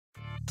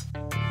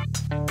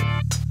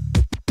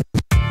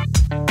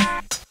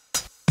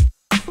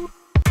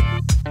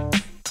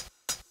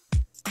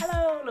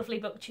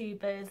lovely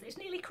booktubers, it's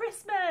nearly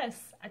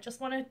Christmas! I just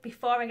want to,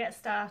 before I get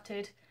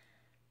started,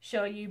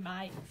 show you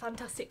my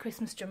fantastic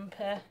Christmas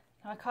jumper.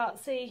 I can't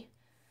see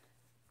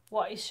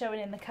what is showing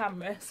in the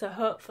camera, so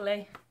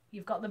hopefully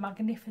you've got the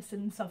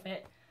magnificence of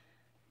it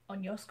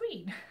on your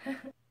screen.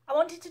 I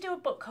wanted to do a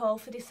book haul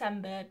for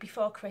December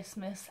before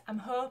Christmas. I'm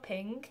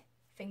hoping,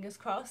 fingers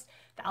crossed,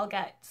 that I'll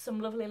get some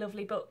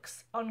lovely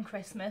books on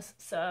Christmas,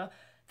 so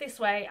this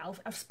way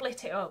I've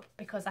split it up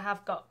because I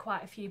have got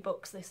quite a few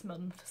books this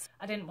month.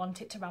 I didn't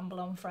want it to ramble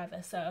on forever,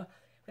 so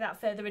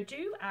without further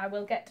ado I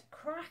will get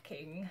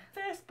cracking.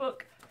 First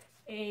book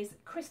is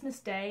Christmas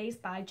Days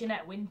by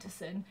Jeanette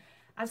Winterson.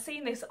 I've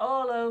seen this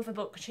all over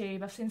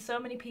BookTube. I've seen so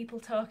many people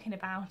talking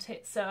about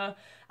it, so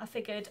I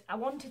figured I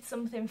wanted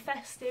something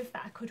festive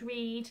that I could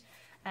read,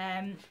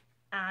 and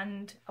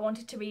I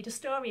wanted to read a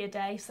story a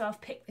day, so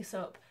I've picked this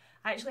up.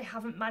 I actually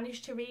haven't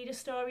managed to read a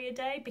story a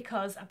day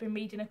because I've been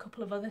reading a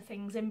couple of other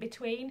things in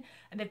between,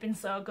 and they've been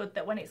so good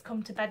that when it's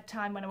come to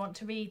bedtime when I want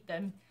to read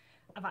them,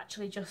 I've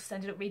actually just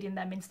ended up reading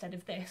them instead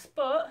of this.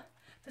 But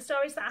the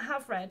stories that I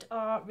have read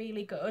are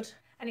really good,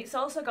 and it's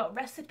also got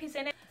recipes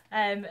in it.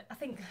 I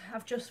think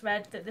I've just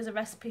read that there's a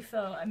recipe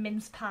for a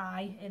mince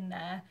pie in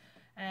there,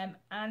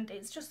 and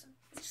it's just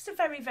a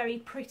very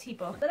pretty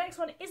book. The next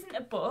one isn't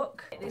a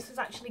book. This was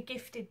actually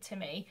gifted to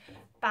me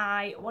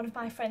by one of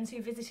my friends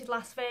who visited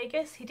Las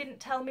Vegas. He didn't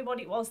tell me what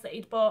it was that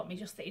he'd bought me,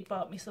 just that he'd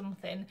bought me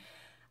something.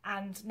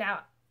 And now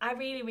I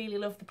really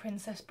love The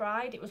Princess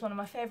Bride. It was one of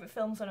my favourite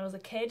films when I was a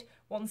kid,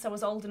 once I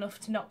was old enough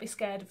to not be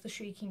scared of the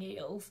shrieking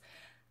eels.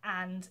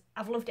 And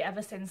I've loved it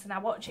ever since, and I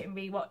watch it and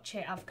rewatch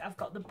it. I've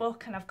got the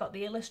book and I've got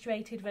the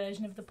illustrated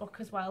version of the book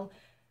as well.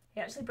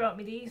 He actually brought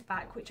me these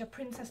back, which are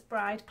Princess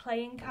Bride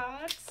playing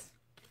cards.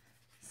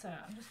 So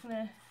I'm just going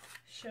to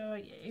show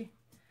you.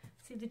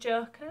 See the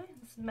Joker,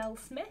 it's Mel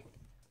Smith.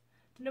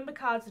 The number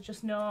cards are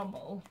just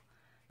normal,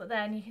 but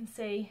then you can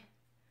see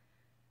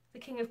the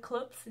King of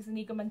Clubs is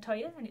Inigo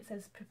Montoya, and it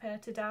says prepare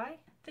to die.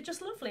 They're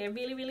just lovely, a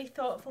really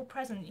thoughtful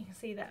present. You can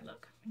see there,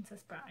 look,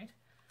 Princess Bride.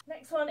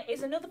 Next one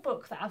is another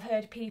book that I've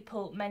heard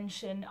people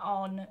mention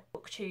on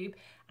BookTube.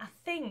 I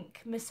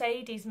think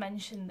Mercedes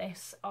mentioned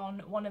this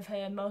on one of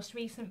her most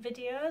recent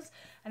videos,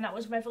 and that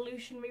was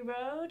Revolutionary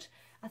Road.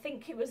 I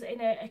think it was in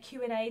a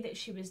Q&A that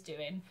she was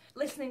doing.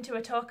 Listening to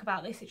her talk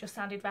about this, it just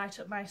sounded right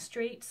up my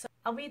street. So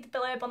I'll read the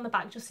blurb on the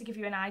back just to give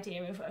you an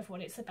idea of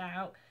what it's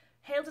about.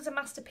 Hailed as a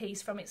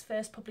masterpiece from its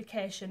first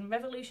publication,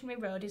 Revolutionary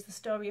Road is the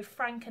story of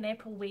Frank and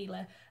April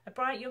Wheeler, a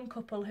bright young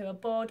couple who are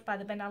bored by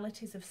the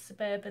banalities of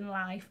suburban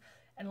life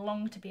and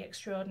long to be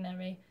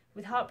extraordinary.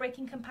 With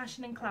heartbreaking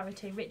compassion and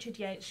clarity, Richard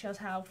Yates shows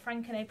how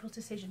Frank and April's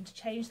decision to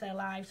change their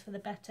lives for the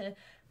better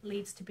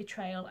leads to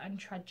betrayal and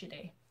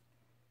tragedy.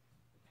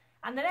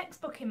 And the next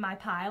book in my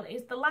pile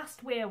is The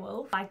Last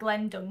Werewolf by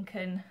Glenn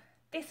Duncan.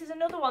 This is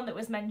another one that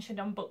was mentioned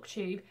on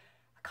BookTube.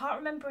 I can't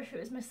remember if it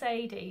was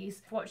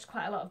Mercedes. I've watched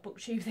quite a lot of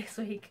BookTube this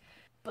week,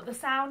 but the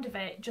sound of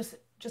it just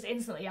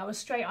instantly, I was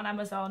straight on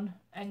Amazon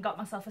and got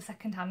myself a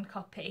second-hand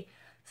copy.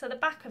 So the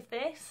back of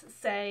this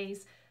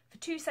says, for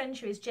 2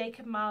 centuries,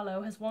 Jacob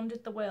Marlowe has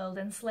wandered the world,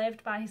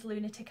 enslaved by his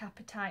lunatic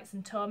appetites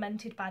and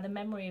tormented by the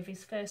memory of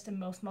his first and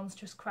most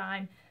monstrous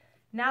crime.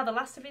 Now the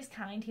last of his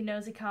kind, he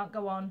knows he can't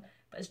go on,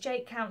 but as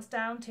Jake counts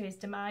down to his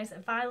demise, a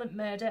violent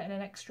murder and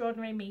an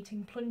extraordinary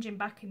meeting plunge him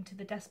back into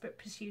the desperate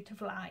pursuit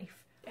of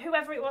life.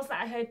 Whoever it was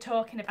that I heard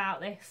talking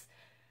about this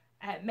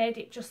made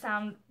it just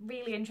sound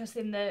really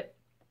interesting,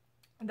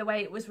 the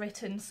way it was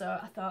written, so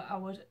I thought I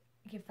would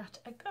give that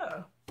a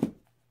go.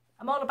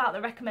 I'm all about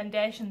the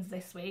recommendations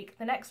this week.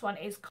 The next one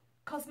is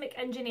Cosmic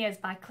Engineers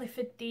by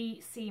Clifford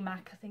D.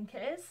 Seamack, I think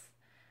it is.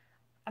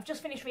 I've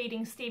just finished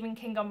reading Stephen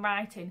King on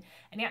writing,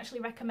 and he actually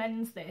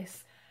recommends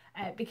this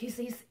because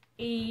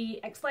he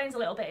explains a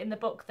little bit in the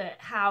book that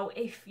how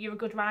if you're a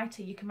good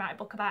writer you can write a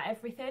book about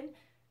everything.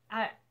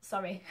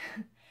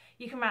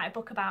 You can write a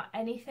book about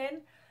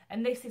anything,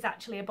 and this is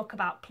actually a book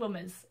about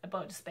plumbers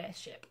aboard a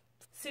spaceship.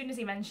 As soon as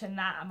he mentioned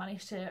that, I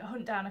managed to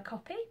hunt down a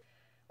copy.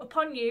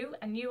 Upon you,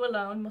 and you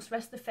alone, must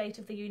rest the fate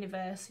of the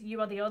universe.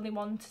 You are the only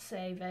one to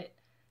save it.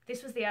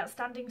 This was the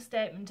outstanding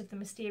statement of the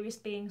mysterious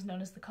beings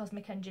known as the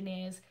Cosmic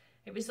Engineers.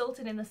 It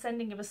resulted in the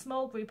sending of a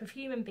small group of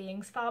human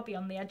beings far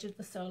beyond the edge of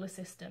the solar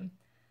system.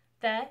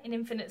 There, in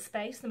infinite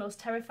space, the most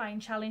terrifying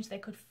challenge they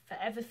could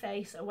forever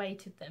face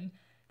awaited them.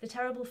 The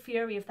terrible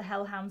fury of the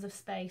hellhounds of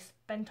space,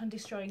 bent on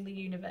destroying the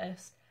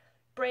universe.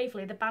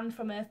 Bravely, the band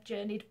from Earth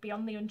journeyed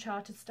beyond the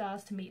uncharted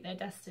stars to meet their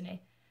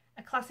destiny.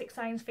 A classic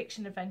science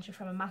fiction adventure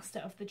from a master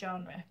of the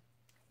genre.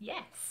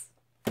 Yes!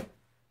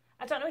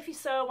 I don't know if you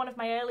saw one of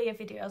my earlier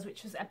videos,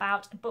 which was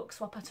about a book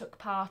swap I took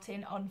part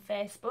in on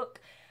Facebook.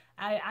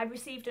 I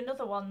received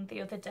another one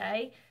the other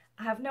day.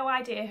 I have no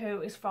idea who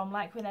it was from,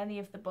 like with any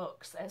of the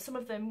books. Some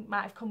of them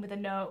might have come with a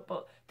note,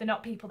 but they're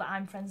not people that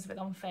I'm friends with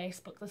on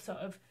Facebook.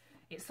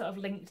 It's sort of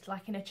linked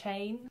like in a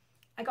chain.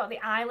 I got The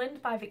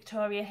Island by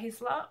Victoria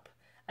Hislop.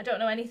 I don't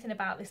know anything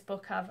about this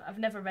book, I've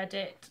never read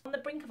it. On the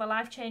brink of a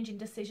life-changing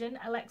decision,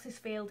 Alexis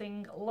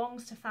Fielding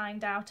longs to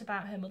find out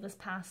about her mother's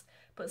past,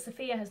 but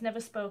Sophia has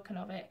never spoken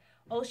of it.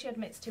 All she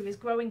admits to is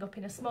growing up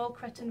in a small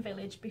Cretan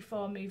village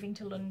before moving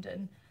to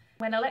London.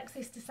 When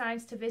Alexis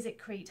decides to visit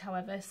Crete,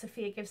 however,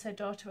 Sophia gives her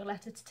daughter a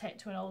letter to take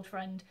to an old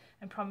friend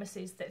and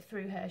promises that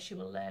through her she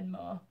will learn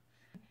more.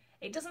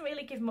 It doesn't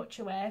really give much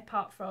away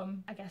apart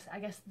from, I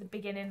guess the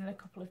beginning and a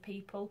couple of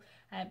people.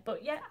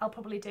 But yeah, I'll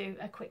probably do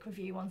a quick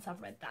review once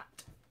I've read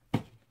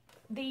that.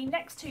 The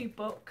next two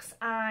books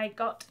I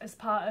got as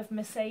part of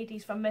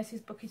Mercedes from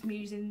Mercy's Bookies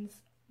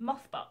Musings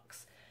Moth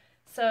Box.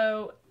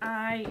 So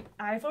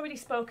I've already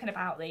spoken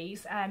about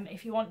these.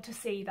 If you want to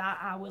see that,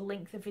 I will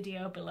link the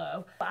video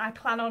below. But I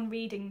plan on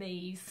reading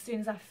these as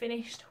soon as I've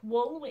finished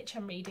Wool, which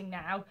I'm reading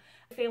now.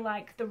 I feel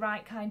like the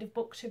right kind of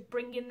book to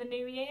bring in the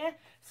new year.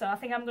 So I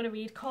think I'm going to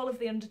read Call of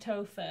the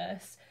Undertow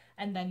first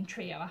and then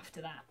Trio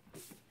after that.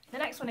 The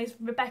next one is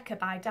Rebecca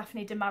by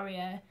Daphne du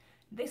Maurier.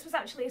 This was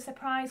actually a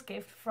surprise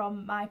gift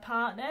from my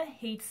partner.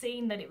 He'd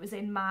seen that it was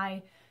in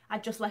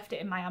I'd just left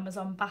it in my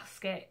Amazon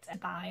basket to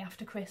buy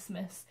after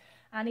Christmas.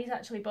 And he's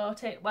actually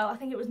bought it. Well, I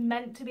think it was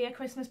meant to be a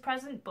Christmas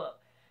present, but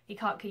he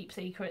can't keep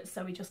secrets,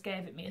 so he just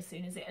gave it me as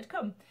soon as it had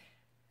come.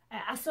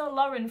 I saw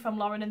Lauren from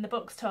Lauren and the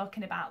Books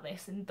talking about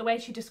this, and the way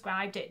she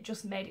described it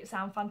just made it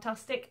sound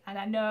fantastic, and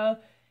I know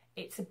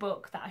it's a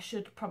book that I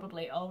should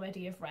probably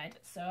already have read,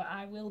 so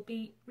I will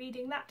be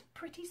reading that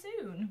pretty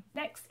soon.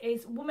 Next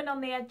is Woman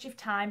on the Edge of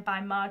Time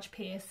by Marge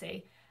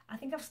Piercy. I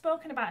think I've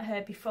spoken about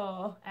her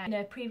before in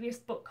a previous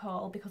book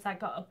haul because I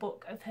got a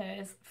book of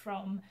hers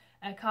from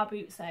a car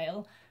boot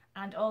sale,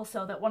 and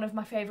also that one of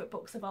my favourite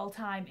books of all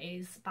time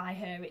is by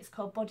her. It's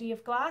called Body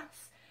of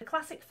Glass. The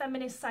classic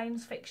feminist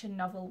science fiction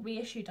novel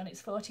reissued on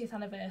its 40th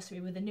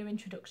anniversary with a new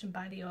introduction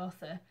by the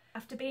author.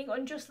 After being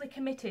unjustly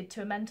committed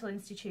to a mental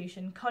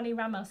institution, Connie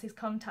Ramos is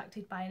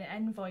contacted by an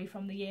envoy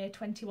from the year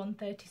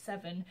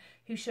 2137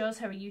 who shows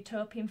her a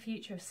utopian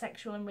future of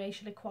sexual and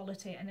racial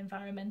equality and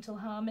environmental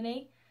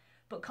harmony.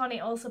 But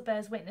Connie also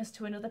bears witness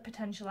to another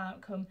potential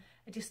outcome,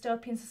 a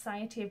dystopian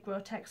society of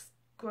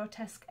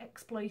grotesque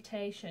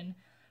exploitation.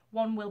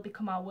 One will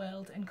become our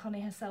world, and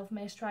Connie herself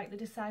may strike the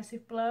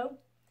decisive blow.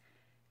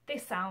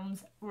 This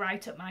sounds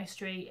right up my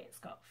street. It's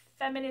got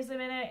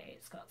feminism in it,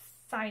 it's got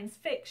science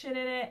fiction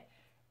in it.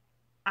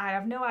 I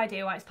have no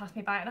idea why it's passed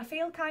me by, and I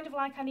feel kind of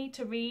like I need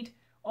to read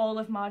all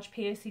of Marge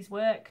Piercy's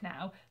work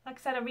now. Like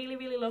I said, I really,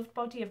 really loved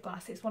Body of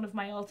Glass. It's one of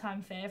my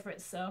all-time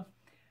favourites, so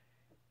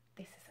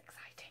this is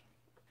exciting.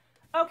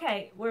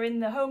 Okay, we're in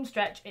the home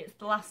stretch. It's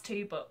the last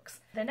two books.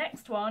 The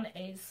next one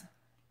is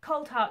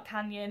Cold Heart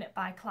Canyon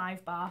by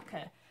Clive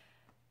Barker.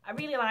 I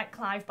really like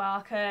Clive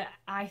Barker.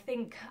 I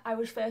think I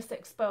was first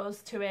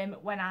exposed to him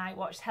when I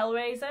watched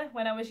Hellraiser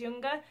when I was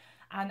younger,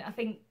 and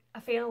I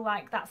feel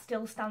like that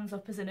still stands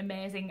up as an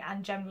amazing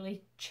and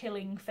generally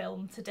chilling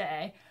film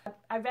today.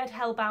 I read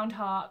Hellbound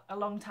Heart a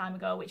long time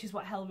ago, which is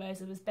what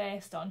Hellraiser was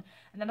based on,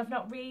 and then I've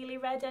not really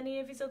read any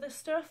of his other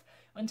stuff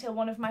until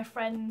one of my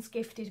friends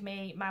gifted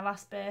me my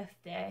last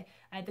birthday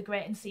The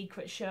Great and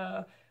Secret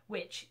Show,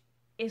 which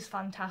is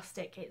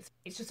fantastic.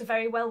 It's just a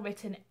very well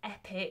written,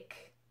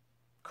 epic,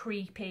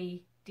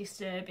 creepy,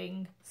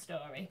 disturbing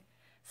story.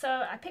 So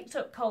I picked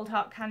up Cold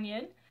Heart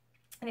Canyon,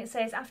 and it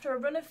says, after a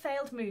run of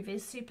failed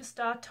movies,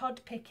 superstar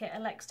Todd Pickett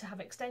elects to have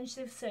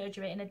extensive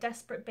surgery in a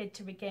desperate bid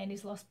to regain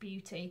his lost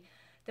beauty.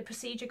 The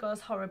procedure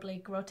goes horribly,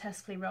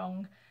 grotesquely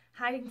wrong.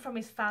 Hiding from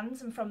his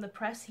fans and from the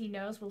press he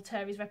knows will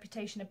tear his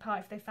reputation apart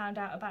if they found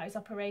out about his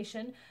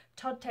operation,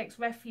 Todd takes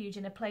refuge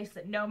in a place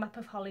that no map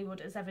of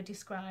Hollywood has ever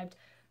described,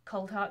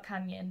 Cold Heart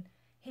Canyon.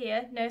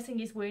 Here, nursing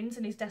his wounds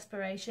and his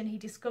desperation, he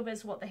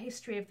discovers what the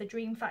history of the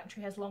Dream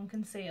Factory has long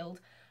concealed,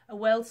 a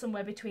world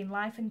somewhere between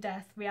life and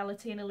death,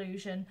 reality and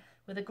illusion,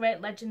 where the great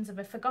legends of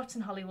a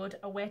forgotten Hollywood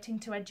are waiting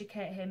to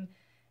educate him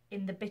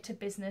in the bitter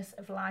business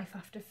of life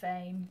after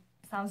fame.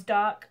 Sounds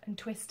dark and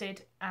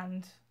twisted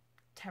and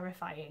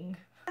terrifying.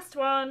 Last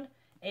one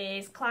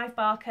is Clive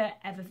Barker,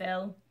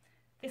 Everville.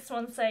 This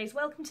one says,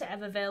 welcome to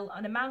Everville.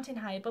 On a mountain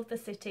high above the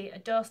city, a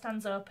door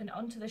stands open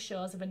onto the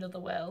shores of another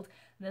world,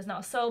 and there's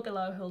not a soul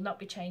below who will not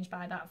be changed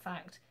by that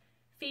fact.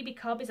 Phoebe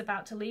Cobb is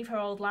about to leave her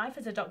old life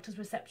as a doctor's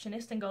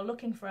receptionist and go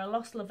looking for a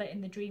lost lover in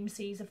the dream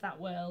seas of that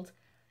world.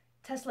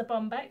 Tesla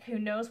Bombeck, who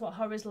knows what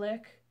horrors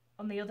lurk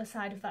on the other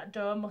side of that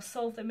door, must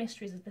solve the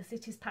mysteries of the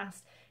city's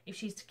past if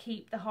she's to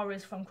keep the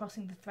horrors from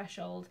crossing the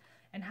threshold.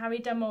 And Harry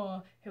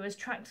Damour, who has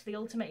tracked the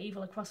ultimate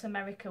evil across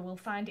America, will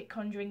find it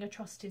conjuring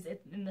atrocities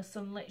in the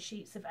sunlit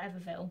sheets of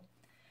Everville.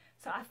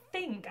 So I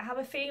have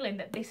a feeling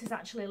that this is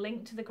actually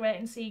linked to The Great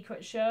and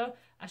Secret Show.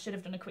 I should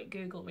have done a quick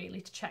Google really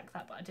to check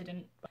that, but I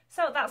didn't.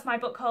 So that's my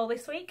book haul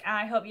this week.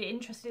 I hope you're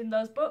interested in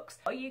those books.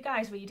 What are you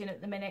guys reading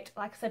at the minute?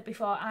 Like I said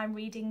before, I'm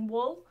reading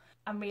Wool.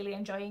 I'm really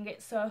enjoying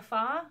it so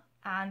far.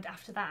 And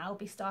after that I'll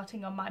be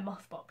starting on my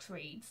Mothbox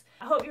reads.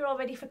 I hope you're all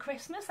ready for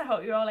Christmas. I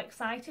hope you're all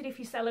excited if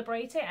you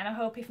celebrate it, and I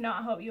hope if not,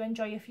 I hope you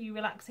enjoy a few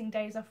relaxing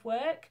days off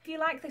work. If you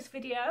like this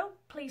video,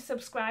 please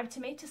subscribe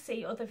to me to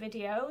see other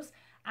videos.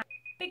 And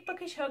big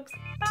bookish hugs.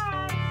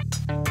 Bye!